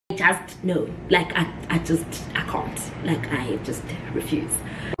Just no, like I can't, like I just refuse.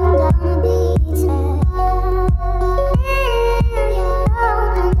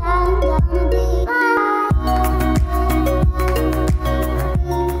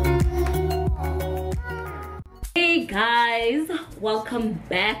 Hey guys, welcome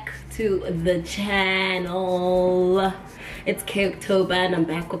back to the channel. It's Khay October and I'm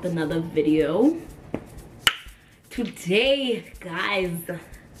back with another video. Today, guys,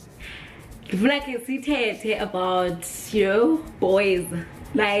 like I see about, you know, boys,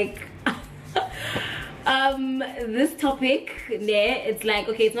 like this topic, it's like,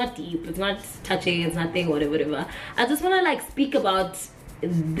 okay, it's not deep, it's not touching, it's nothing, whatever. I just want to like speak about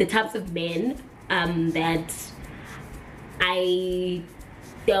the types of men that I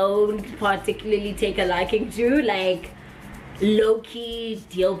don't particularly take a liking to, like low-key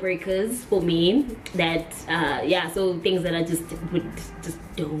deal breakers for me, that yeah, so things that I just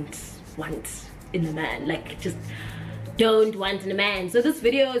don't want in a man, like just don't want in a man. So this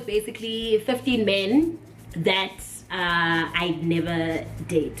video is basically 15 men that I never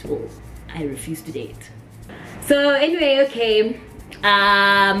date, or I refuse to date. So anyway, okay,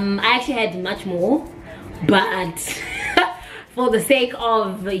 I actually had much more, but for the sake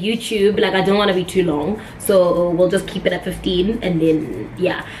of YouTube, like I don't want to be too long, so we'll just keep it at 15. And then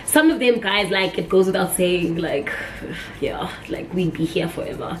yeah, some of them, guys, like it goes without saying, like yeah, like we'd be here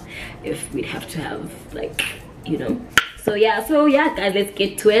forever if we'd have to have, like, you know. So yeah, guys, let's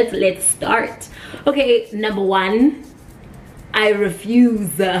get to it. Let's start. Okay, number one, I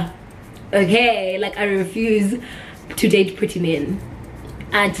refuse. Okay, like I refuse to date pretty men.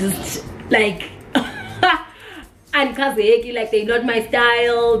 I just like and like they're not my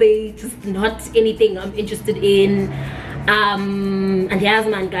style, they just not anything I'm interested in. And yes,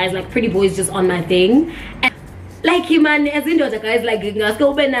 man, guys, like pretty boys just on my thing. And, like man, as in daughter, guys, like you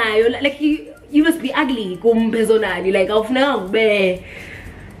must be ugly, like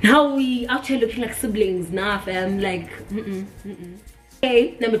now we actually looking like siblings, nah fam, like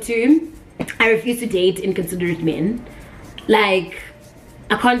Okay, number two, I refuse to date inconsiderate men. Like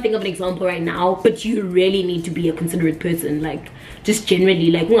I can't think of an example right now, but you really need to be a considerate person, like just generally,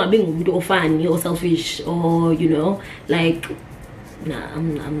 like being fan or selfish, or you know, like nah,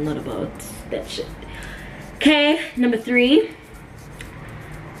 I'm not about that shit. Okay, number three,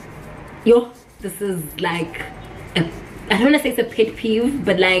 this is like I don't want to say it's a pet peeve,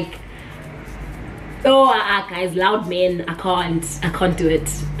 but like guys, loud men, I can't do it.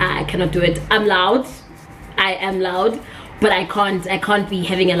 I cannot do it. I'm loud, I am loud, but I can't be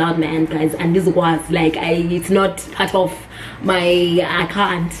having a loud man, guys. And this was like it's not part of my, I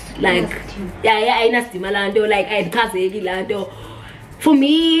can't, like yeah, like I can't. For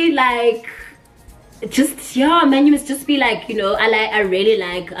me, like just yeah, man, you must just be like, you know, I really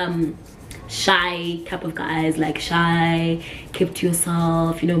like shy type of guys, like shy, keep to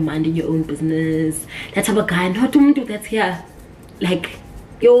yourself, you know, minding your own business, that type of guy. Not to do that here, like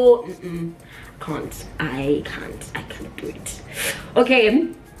I can't do it. Okay,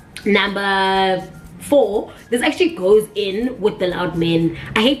 number four, this actually goes in with the loud men.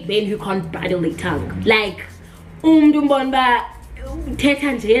 I hate men who can't bridle their tongue, like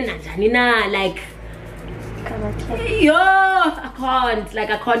like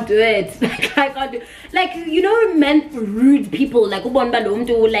I can't do it. Like I can't do, like, you know, men, rude people, like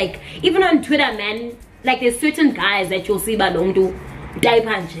like even on Twitter, man, like there's certain guys that you'll see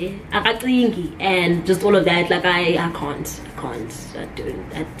and just all of that, like I can't I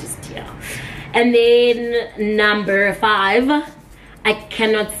just, yeah. And then number five, I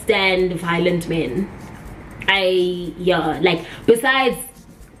cannot stand violent men. Like besides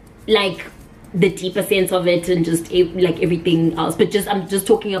like the deeper sense of it and just like everything else, but just I'm just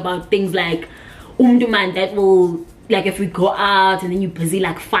talking about things like man that will, like if we go out and then you're busy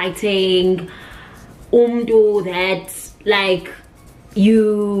like fighting, that like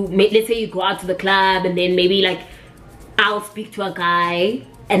let's say you go out to the club and then maybe like I'll speak to a guy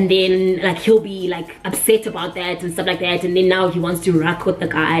and then like he'll be like upset about that and stuff like that, and then now he wants to rock with the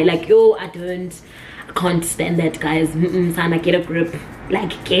guy, like I can't stand that, guys. Sana, get a grip,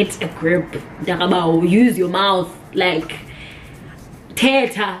 like get a grip. Use your mouth, like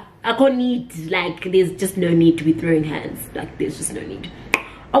teta. I can't need, like there's just no need to be throwing hands, like there's just no need.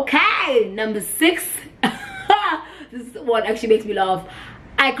 Okay, number six. This is what actually makes me laugh.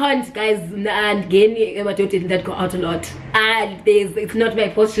 I can't, guys, and again, that go out a lot, and it's not my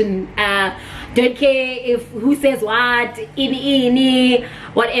portion. Don't care if who says what,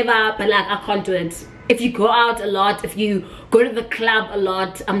 whatever, but like I can't do it. If you go out a lot, if you go to the club a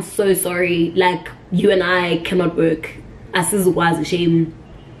lot, I'm so sorry, like you and I cannot work. As is was a shame.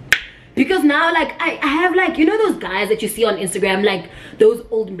 Because now, like, I have, like, you know those guys that you see on Instagram, like those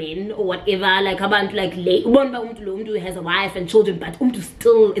old men or whatever, like about like one who has a wife and children, but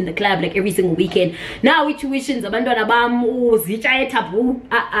still in the club like every single weekend. Now tuitions abandona bam taboo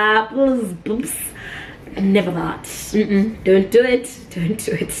never that. Don't do it.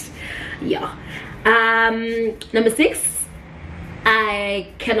 Yeah. Number 6, I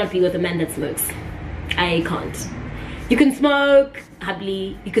cannot be with a man that smokes. I can't. You can smoke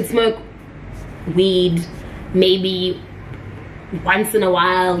happily, you can smoke weed maybe once in a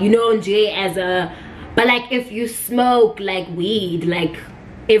while, you know, but like if you smoke like weed like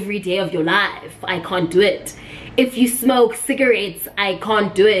every day of your life, I can't do it. If you smoke cigarettes, I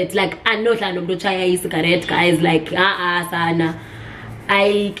can't do it. Like I know cigarette guys, like sana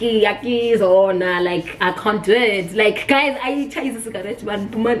like I can't do it. Like guys, I try a cigarette but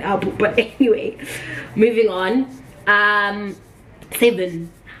anyway, moving on. 7,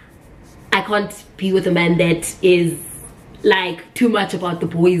 I can't be with a man that is like too much about the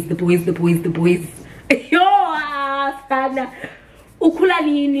boys. Yo, sana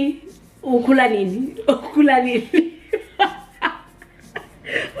ukulanini.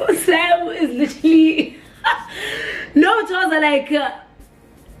 Sam is literally no, Charles are like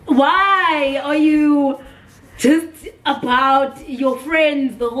why are you just about your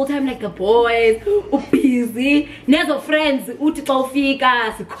friends the whole time, like the boys busy never friends man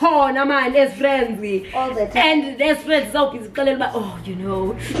as friends all the time, and there's friends so busy oh, you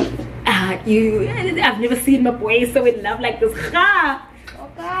know, I've never seen my boys so in love like this.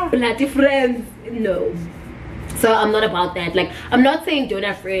 Bloody friends, no. So I'm not about that. Like I'm not saying don't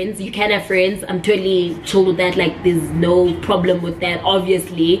have friends, you can have friends, I'm totally chill with that, like there's no problem with that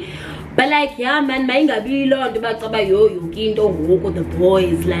obviously. But like, yeah, man, you can't walk with the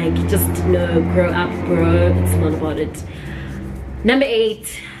boys. Like, just no, grow up, bro. It's not about it. Number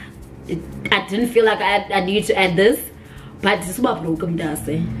 8, I didn't feel like I need to add this, but this is what broken does,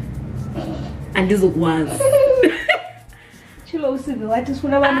 and this was. That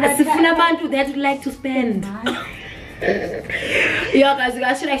would like to spend. Yeah, guys, you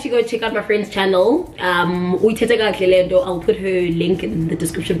guys should actually go check out my friend's channel. I'll put her link in the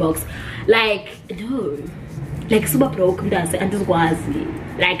description box. Like, no, like super broke and this was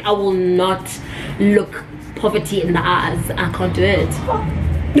like I will not look poverty in the eyes. I can't do it.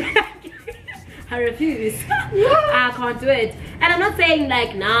 I refuse. I can't do it. And I'm not saying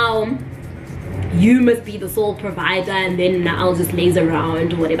like now you must be the sole provider and then I'll just laze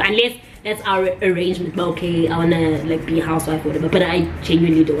around or whatever, unless that's our arrangement. But okay, I wanna like be a housewife or whatever, but I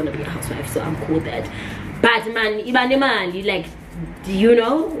genuinely don't wanna be a housewife, so I'm cool with that. But man, you like, you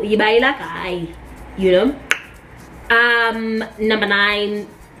know, you know. Number 9,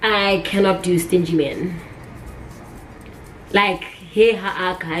 I cannot do stingy men. Like, hey,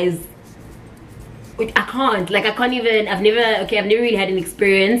 guys, I can't. Like, I can't even. I've never really had an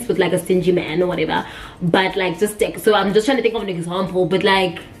experience with like a stingy man or whatever. But like, just take. So I'm just trying to think of an example. But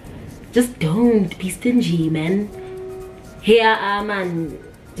like, just don't be stingy, man. Here, man,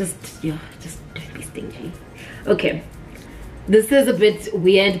 just don't be stingy. Okay, this is a bit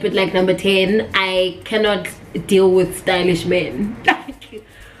weird, but like number 10, I cannot deal with stylish men.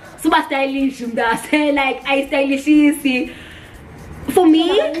 Super stylish, like I stylish. For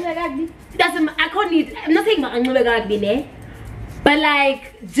me, doesn't. I can't need. I'm not saying but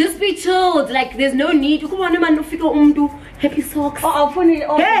like, just be chilled. Like, there's no need. Come on, man, figure happy socks. Oh, I'm funny.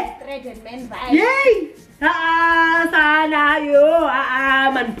 Oh, threaded men vibes. Yay! Sana yo.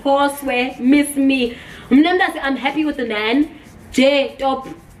 Man, pause where miss me. I'm happy with the man. J top,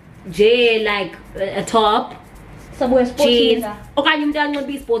 J like a top. Somewhere sports jeans. Okay, you don't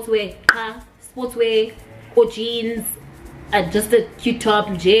be sportswear. Sportswear or jeans. Just a cute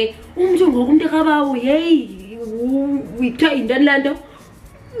top. J. Yay. We try in Lando.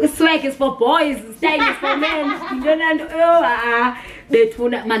 Swag is for boys, style is for men.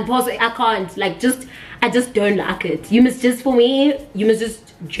 Man, pause. I can't. Like, I just don't like it. You must just, for me, you must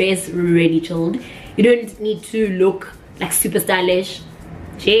just dress really chilled. You don't need to look like super stylish.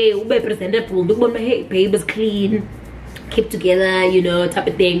 Presentable. Look what my babe is clean, kept together, you know, type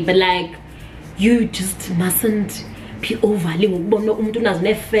of thing. But like, you just mustn't be overly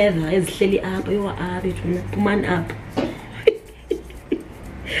feather up.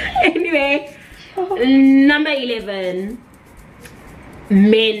 Anyway, number 11,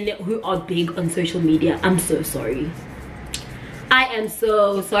 men who are big on social media. I'm so sorry. I am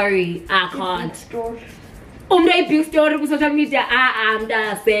so sorry. I can't. Big story on social media. I'm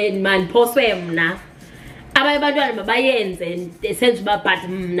just saying, man, post them na. Abanye abantwana mabayenze esenza uba but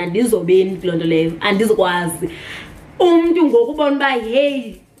mna ndizobeni kuloo nto leyo andizokwazi. Umntu ngokubona uba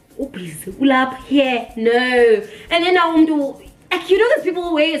hey oh please, ulap here, no. And then now like, you know those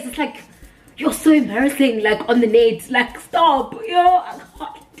people where it's just like, you're so embarrassing, like on the net, like stop, yo.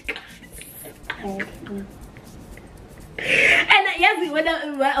 And yes,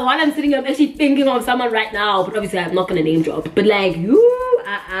 while I'm sitting here, I'm actually thinking of someone right now, but obviously I'm not gonna name drop. But like, you,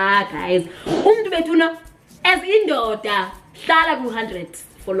 guys, betuna as indoda, hlala 100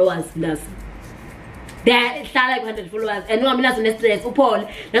 followers, does. There, like 100 followers, and no, I'm not so stress. Upol,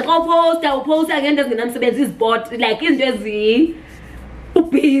 like post again. Doesn't understand this bot, like in the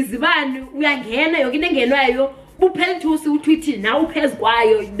busy man. We are again. You're getting again. You upel to so tweet now. Upel's why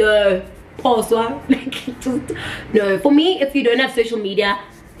you the post like just no. For me, if you don't have social media,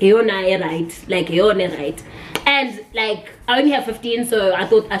 you're not right. Like you're not right. And like I only have 15, so I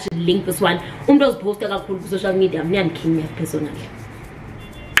thought I should link this one. Those posts are cool social media. I'm not Kenya personally.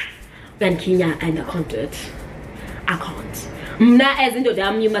 And Kenya, and I can't do it. I can't. Now, as in the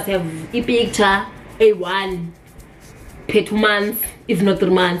damn, you must have a picture, A1 per 2 months, if not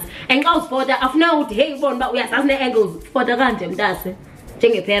 3 months. And goes for the I've now, hey, one, but we have some angles for the random. That's it.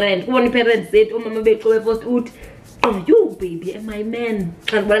 Check a parent. One parent said, oh, Mama, baby, first out. Oh, you, baby, and my man.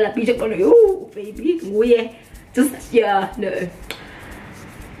 And while I picture on you, baby, we just, yeah, no.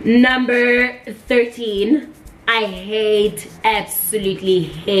 Number 13. I hate, absolutely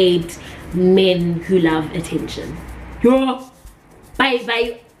hate men who love attention. Yeah. By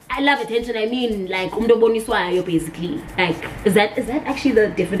I love attention, I mean like boniswayo basically. Like is that actually the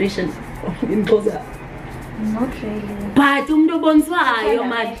definition of imposer? Not really. But boniswayo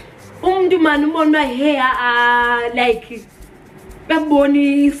man. Man umonwa hair like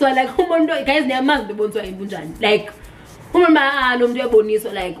baboniswa like umuntu guys niyamazi boniswa imbunjani. Like umama lo muntu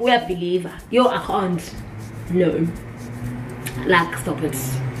uyaboniswa like we are believer. Yo I can't. No, like stop it.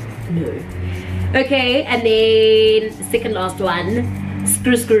 No. Okay, and then second last one,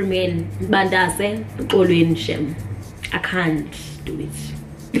 screw men bandase olwen shem. I can't do it.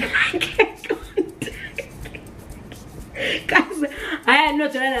 I can't. Guys, I am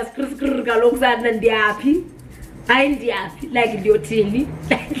not trying to screw galoksan and diapi. I'm diapi like idiotini.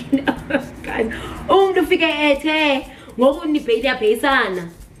 Like you know, guys. The figure eight. What would you pay their paisana?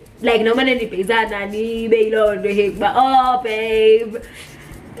 Like no man any paisana ni bailon the but oh babe,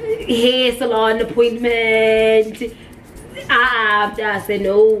 hair salon appointment. I said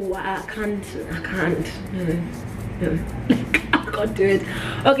no, I can't, no. I can't do it.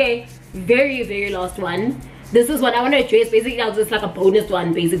 Okay, very last one. This is what I want to address. Basically, that was just like a bonus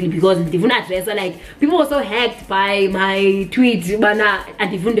one, basically, because different address are like people were so hacked by my tweets, but now and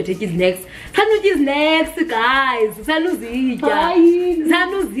different to take his next. Sanu is next, guys. Sanu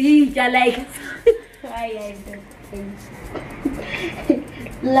Zija, like.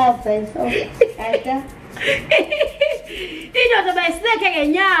 Love it. You know the best snack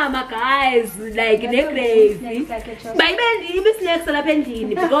nyama, guys. Like crazy. But even snacks are happening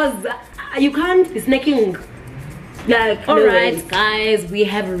because you can't be snacking. Like alright guys, we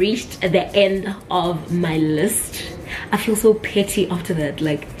have reached the end of my list. I feel so petty after that,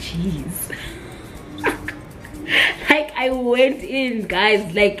 like jeez. Like I went in,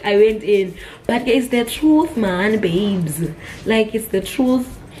 guys, like I went in, but it's the truth, man, babes. Like it's the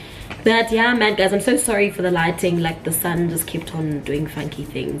truth. That yeah man, guys, I'm so sorry for the lighting, like the sun just kept on doing funky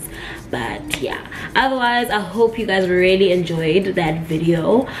things, but yeah, otherwise I hope you guys really enjoyed that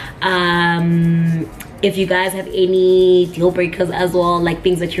video. If you guys have any deal breakers as well, like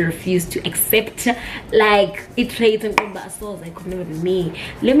things that you refuse to accept, like it trades and stores, like could never be me,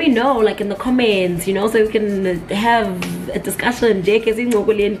 let me know, like in the comments, you know, so we can have a discussion. Guys,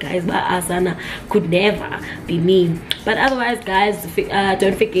 but asana could never be me. But otherwise guys,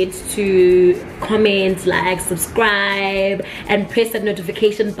 don't forget to comment, like, subscribe, and press that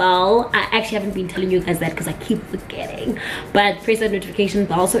notification bell. I actually haven't been telling you guys that because I keep forgetting, but press that notification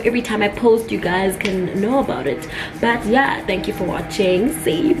bell so every time I post you guys can know about it. But yeah, thank you for watching.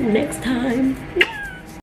 See you next time.